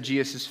breaks it at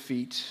Jesus'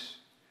 feet.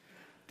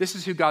 This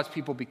is who God's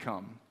people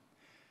become.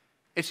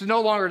 It's no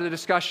longer the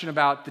discussion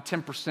about the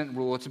 10%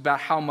 rule. It's about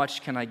how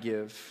much can I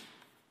give.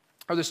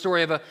 Or the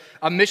story of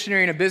a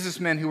missionary and a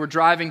businessman who were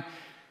driving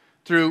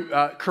through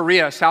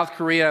Korea. South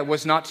Korea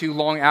was not too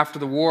long after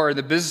the war.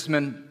 The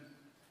businessman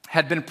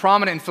had been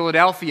prominent in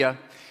Philadelphia,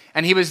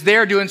 And he was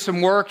there doing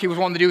some work. He was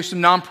wanting to do some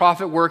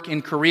nonprofit work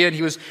in Korea. And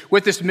he was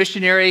with this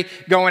missionary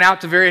going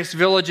out to various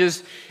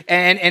villages.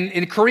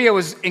 And Korea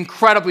was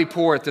incredibly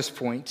poor at this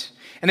point.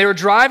 And they were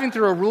driving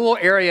through a rural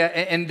area,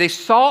 and they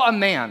saw a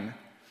man.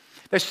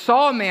 They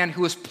saw a man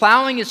who was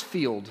plowing his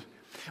field.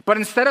 But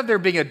instead of there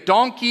being a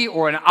donkey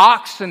or an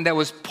oxen that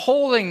was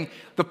pulling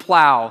the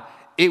plow,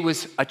 it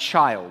was a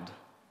child,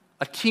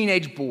 a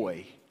teenage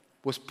boy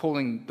was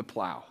pulling the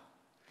plow.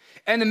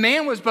 And the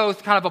man was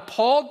both kind of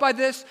appalled by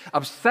this,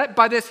 upset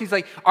by this. He's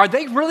like, are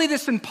they really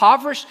this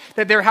impoverished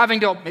that they're having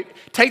to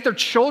take their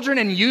children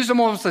and use them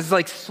almost as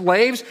like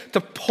slaves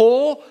to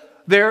pull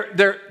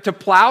to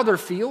plow their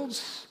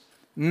fields?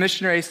 The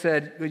missionary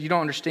said, well, you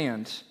don't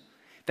understand.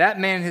 That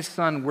man and his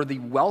son were the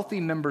wealthy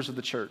members of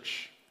the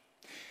church.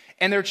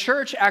 And their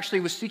church actually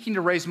was seeking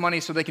to raise money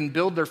so they can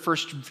build their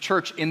first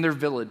church in their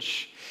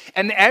village.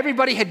 And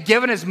everybody had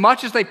given as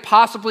much as they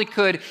possibly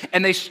could,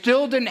 and they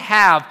still didn't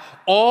have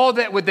all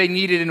that what they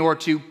needed in order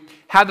to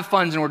have the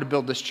funds in order to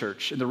build this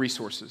church and the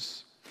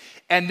resources.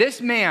 And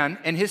this man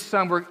and his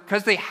son were,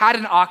 because they had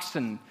an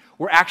oxen,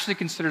 were actually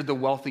considered the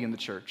wealthy in the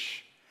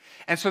church.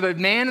 And so the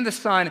man and the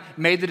son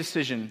made the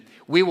decision,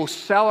 we will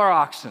sell our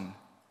oxen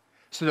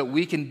so that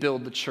we can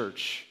build the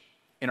church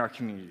in our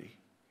community.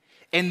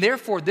 And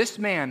therefore, this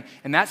man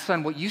and that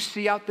son, what you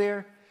see out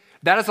there,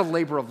 that is a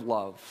labor of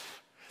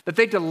love. That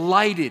they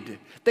delight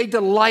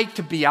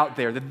to be out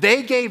there, that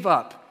they gave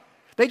up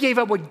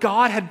what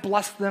God had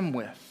blessed them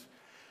with.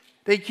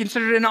 They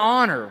considered it an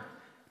honor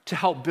to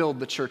help build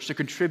the church, to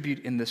contribute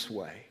in this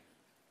way.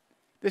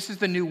 This is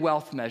the new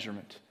wealth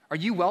measurement. Are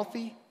you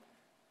wealthy?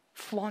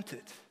 Flaunt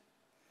it.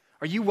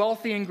 Are you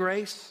wealthy in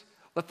grace?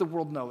 Let the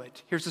world know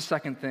it. Here's the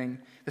second thing.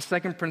 The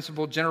second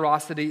principle,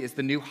 generosity is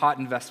the new hot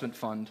investment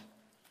fund.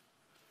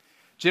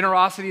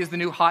 Generosity is the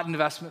new hot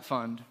investment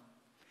fund.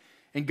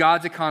 In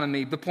God's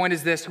economy, the point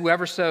is this: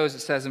 whoever sows, it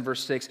says in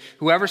verse 6,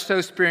 whoever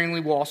sows sparingly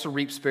will also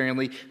reap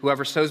sparingly.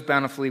 Whoever sows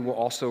bountifully will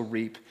also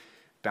reap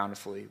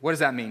bountifully. What does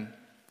that mean?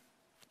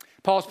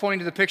 Paul is pointing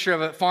to the picture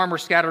of a farmer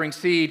scattering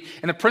seed,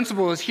 and the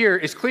principle is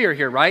clear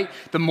here, right?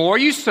 The more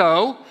you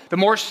sow, the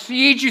more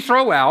seed you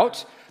throw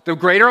out, the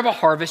greater of a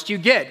harvest you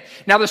get.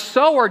 Now, the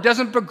sower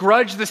doesn't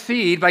begrudge the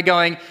seed by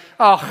going,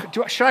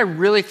 should I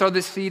really throw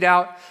this seed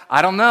out?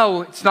 I don't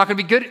know. It's not going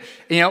to be good.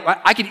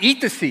 I could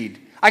eat the seed.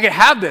 I could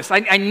have this.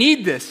 I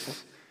need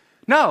this.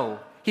 No,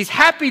 he's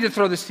happy to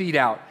throw the seed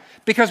out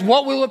because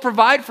what will it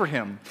provide for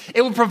him?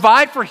 It will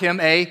provide for him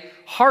a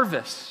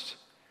harvest.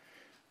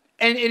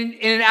 And in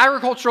an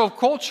agricultural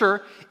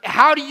culture,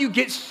 how do you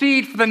get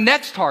seed for the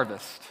next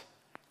harvest?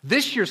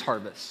 This year's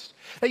harvest.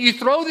 That you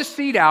throw the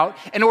seed out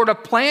in order to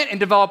plant and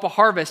develop a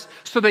harvest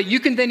so that you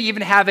can then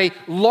even have a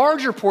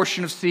larger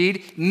portion of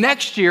seed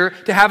next year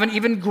to have an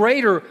even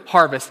greater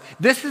harvest.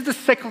 This is the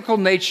cyclical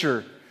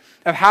nature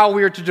of how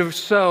we are to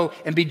sow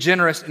and be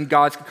generous in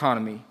God's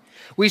economy.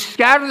 We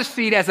scatter the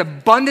seed as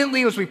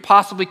abundantly as we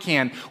possibly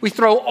can. We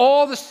throw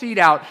all the seed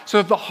out so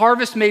that the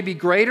harvest may be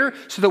greater,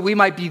 so that we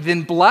might be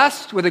then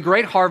blessed with a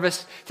great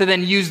harvest to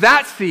then use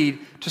that seed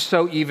to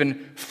sow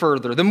even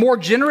further. The more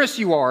generous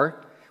you are,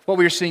 what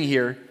we are seeing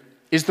here,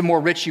 is the more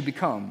rich you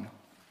become.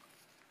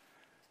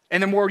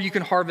 And the more you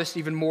can harvest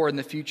even more in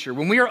the future.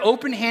 When we are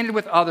open-handed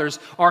with others,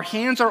 our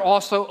hands are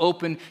also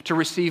open to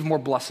receive more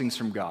blessings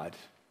from God.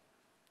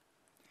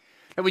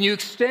 That when you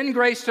extend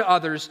grace to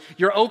others,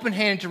 you're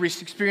open-handed to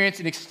experience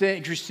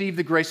and receive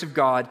the grace of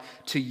God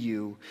to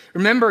you.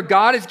 Remember,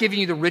 God is giving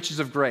you the riches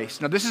of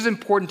grace. Now, this is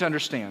important to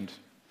understand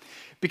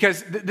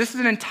because this is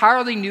an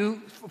entirely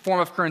new form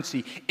of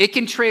currency. It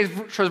can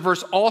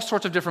traverse all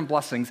sorts of different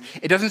blessings.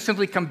 It doesn't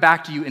simply come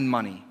back to you in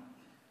money.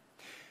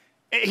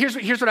 Here's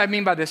what I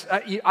mean by this.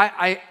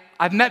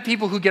 I've met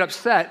people who get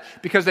upset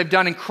because they've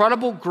done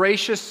incredible,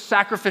 gracious,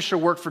 sacrificial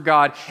work for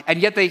God, and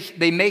yet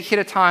they may hit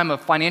a time of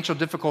financial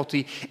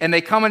difficulty, and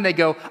they come and they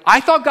go, I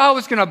thought God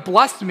was going to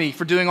bless me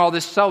for doing all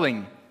this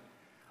sowing.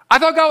 I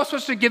thought God was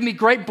supposed to give me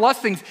great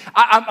blessings.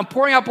 I'm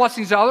pouring out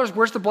blessings to others.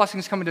 Where's the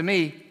blessings coming to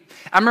me?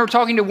 I remember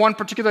talking to one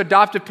particular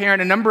adoptive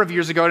parent a number of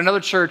years ago at another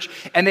church,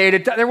 and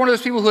they're one of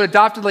those people who had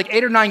adopted like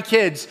 8 or 9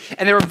 kids,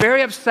 and they were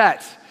very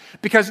upset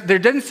because there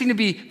didn't seem to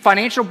be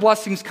financial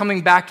blessings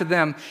coming back to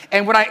them.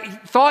 And what I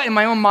thought in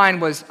my own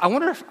mind was, I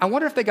wonder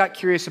if they got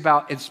curious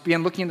about and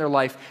began looking in their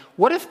life,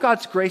 what if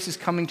God's grace is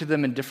coming to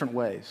them in different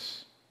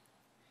ways?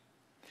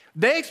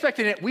 They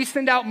expected it. We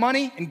send out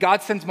money and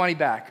God sends money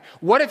back.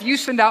 What if you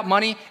send out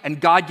money and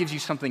God gives you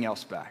something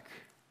else back?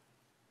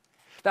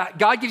 That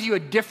God gives you a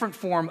different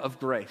form of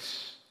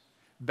grace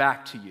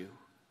back to you.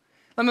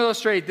 Let me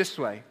illustrate it this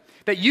way.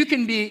 That you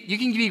can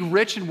be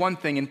rich in one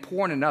thing and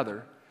poor in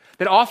another.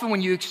 That often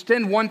when you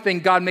extend one thing,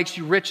 God makes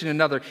you rich in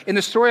another. In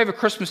the story of A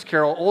Christmas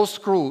Carol, old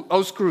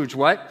Scrooge,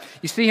 what?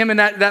 You see him in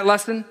that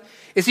lesson?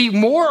 Is he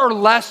more or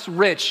less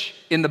rich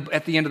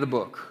at the end of the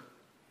book,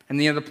 and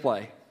the end of the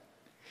play?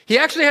 He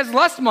actually has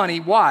less money.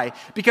 Why?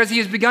 Because he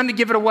has begun to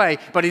give it away.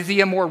 But is he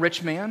a more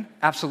rich man?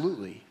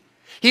 Absolutely.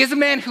 He is a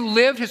man who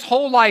lived his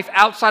whole life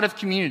outside of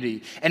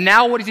community. And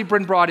now what has he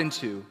been brought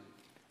into?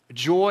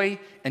 Joy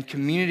and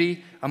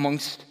community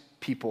amongst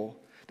people.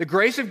 The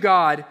grace of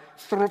God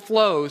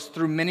flows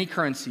through many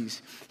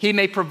currencies. He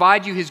may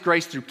provide you his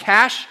grace through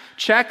cash,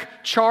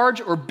 check,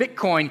 charge, or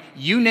Bitcoin,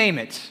 you name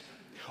it.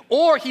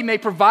 Or he may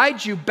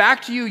provide you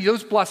back to you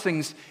those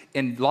blessings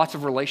in lots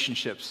of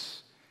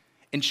relationships,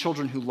 in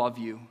children who love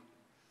you,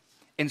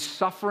 in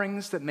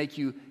sufferings that make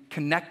you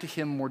connect to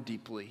him more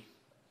deeply.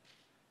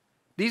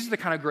 These are the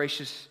kind of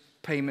gracious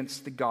payments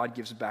that God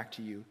gives back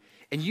to you.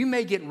 And you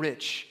may get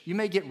rich. You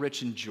may get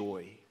rich in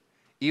joy,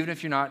 even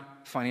if you're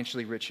not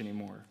financially rich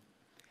anymore.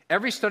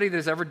 Every study that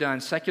is ever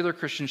done, secular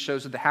Christians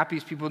shows that the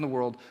happiest people in the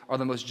world are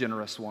the most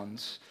generous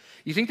ones.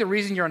 You think the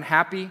reason you're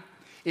unhappy,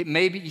 it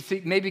may be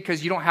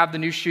because you don't have the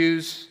new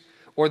shoes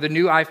or the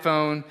new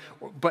iPhone,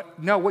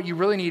 but no, what you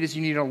really need is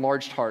you need an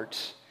enlarged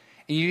heart.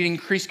 And you need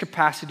increased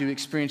capacity to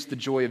experience the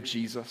joy of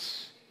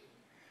Jesus.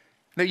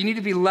 That you need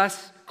to be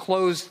less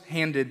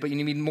closed-handed, but you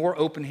need to be more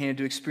open-handed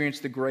to experience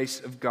the grace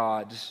of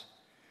God.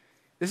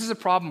 This is a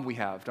problem we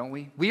have, don't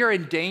we? We are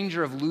in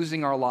danger of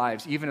losing our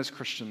lives, even as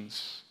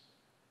Christians.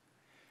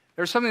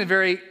 There's something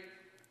very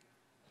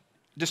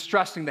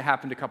distressing that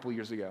happened a couple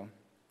years ago.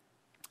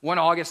 One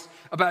August,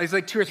 it was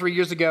like 2 or 3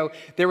 years ago,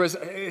 there was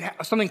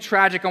something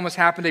tragic almost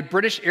happened. A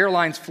British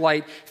Airlines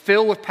flight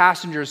filled with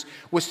passengers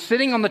was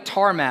sitting on the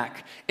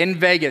tarmac in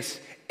Vegas,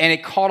 and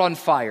it caught on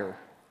fire.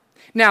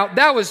 Now,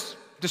 that was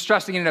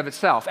distressing in and of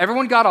itself.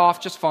 Everyone got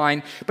off just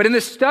fine, but in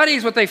the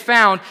studies, what they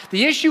found,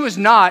 the issue was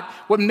not,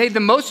 what made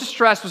the most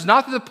distress was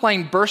not that the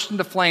plane burst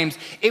into flames,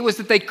 it was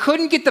that they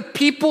couldn't get the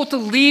people to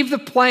leave the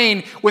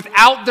plane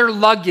without their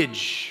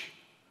luggage.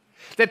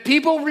 That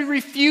people were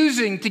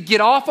refusing to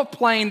get off a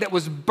plane that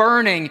was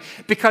burning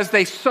because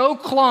they so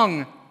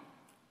clung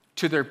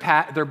to their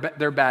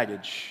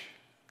baggage.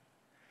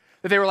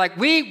 That they were like,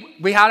 we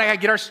got to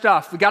get our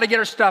stuff. We got to get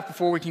our stuff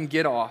before we can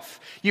get off.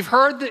 You've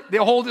heard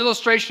the whole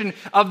illustration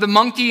of the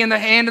monkey and the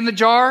hand in the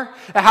jar,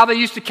 how they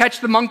used to catch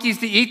the monkeys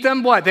to eat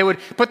them. What? They would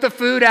put the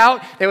food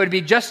out. They would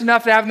be just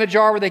enough to have in the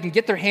jar where they can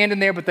get their hand in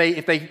there, but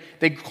if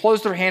they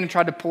closed their hand and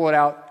tried to pull it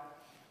out,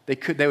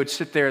 they would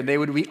sit there and they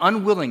would be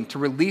unwilling to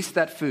release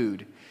that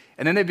food.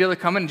 And then they'd be able to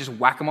come in and just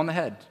whack them on the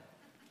head.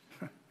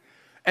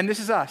 And this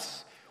is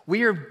us.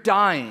 We are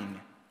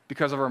dying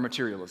because of our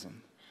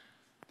materialism.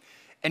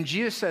 And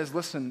Jesus says,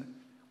 listen,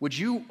 would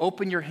you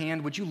open your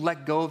hand? Would you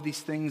let go of these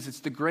things? It's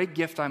the great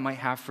gift I might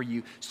have for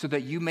you so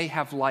that you may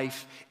have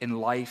life and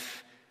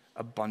life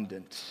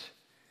abundant.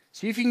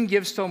 See if you can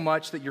give so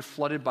much that you're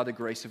flooded by the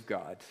grace of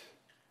God.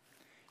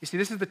 You see,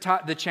 this is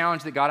the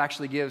challenge that God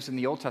actually gives in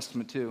the Old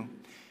Testament too.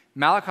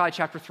 Malachi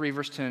chapter 3,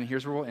 verse 10,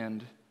 here's where we'll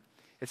end.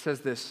 It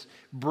says this,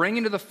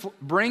 bring the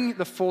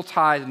full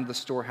tithe into the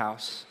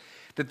storehouse,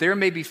 that there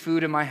may be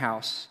food in my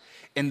house,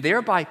 and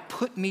thereby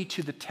put me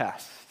to the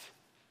test,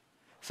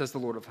 says the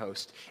Lord of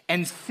hosts,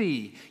 and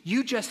see,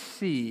 you just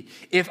see,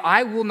 if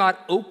I will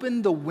not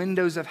open the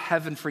windows of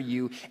heaven for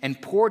you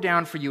and pour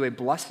down for you a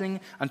blessing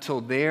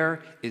until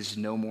there is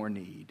no more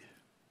need.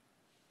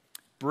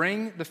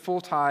 Bring the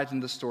full tithe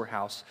into the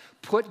storehouse.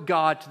 Put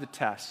God to the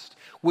test.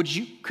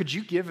 Could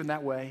you give in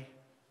that way?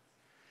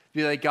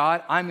 Be like,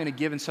 God, I'm going to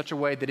give in such a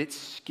way that it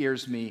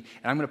scares me,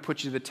 and I'm going to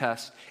put you to the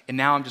test, and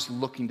now I'm just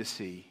looking to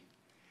see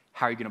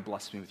how you're going to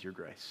bless me with your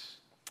grace.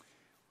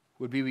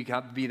 We be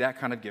that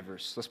kind of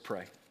givers. Let's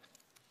pray.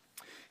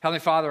 Heavenly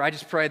Father, I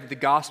just pray that the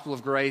gospel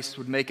of grace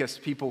would make us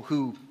people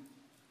who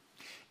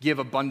give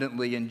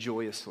abundantly and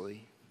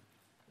joyously.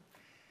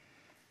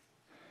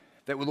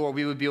 That, Lord,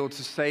 we would be able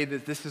to say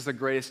that this is the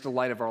greatest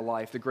delight of our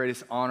life, the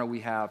greatest honor we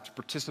have to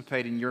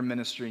participate in your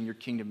ministry and your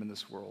kingdom in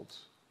this world.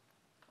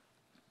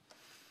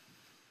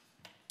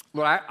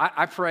 Lord,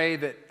 I pray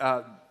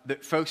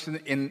that folks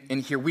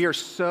in here, we are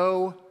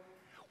so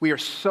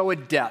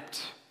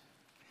adept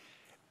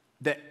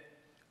that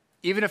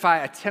even if I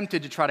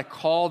attempted to try to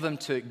call them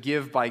to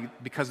give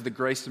because of the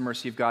grace and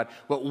mercy of God,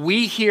 what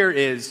we hear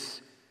is,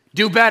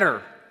 do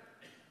better.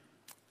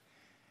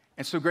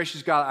 And so,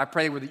 gracious God, I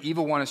pray where the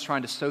evil one is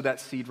trying to sow that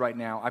seed right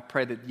now, I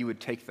pray that you would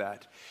take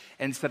that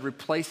and instead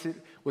replace it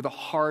with a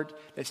heart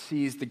that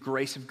sees the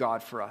grace of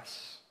God for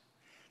us,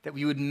 that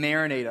we would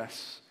marinate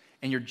us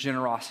in your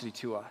generosity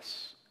to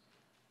us,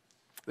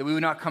 that we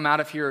would not come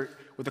out of here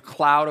with a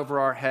cloud over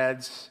our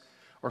heads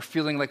or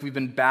feeling like we've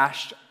been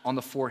bashed on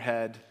the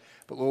forehead,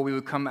 but Lord, we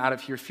would come out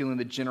of here feeling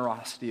the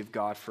generosity of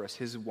God for us,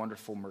 his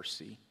wonderful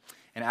mercy.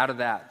 And out of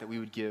that we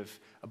would give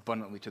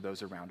abundantly to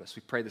those around us.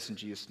 We pray this in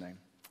Jesus' name.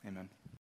 Amen.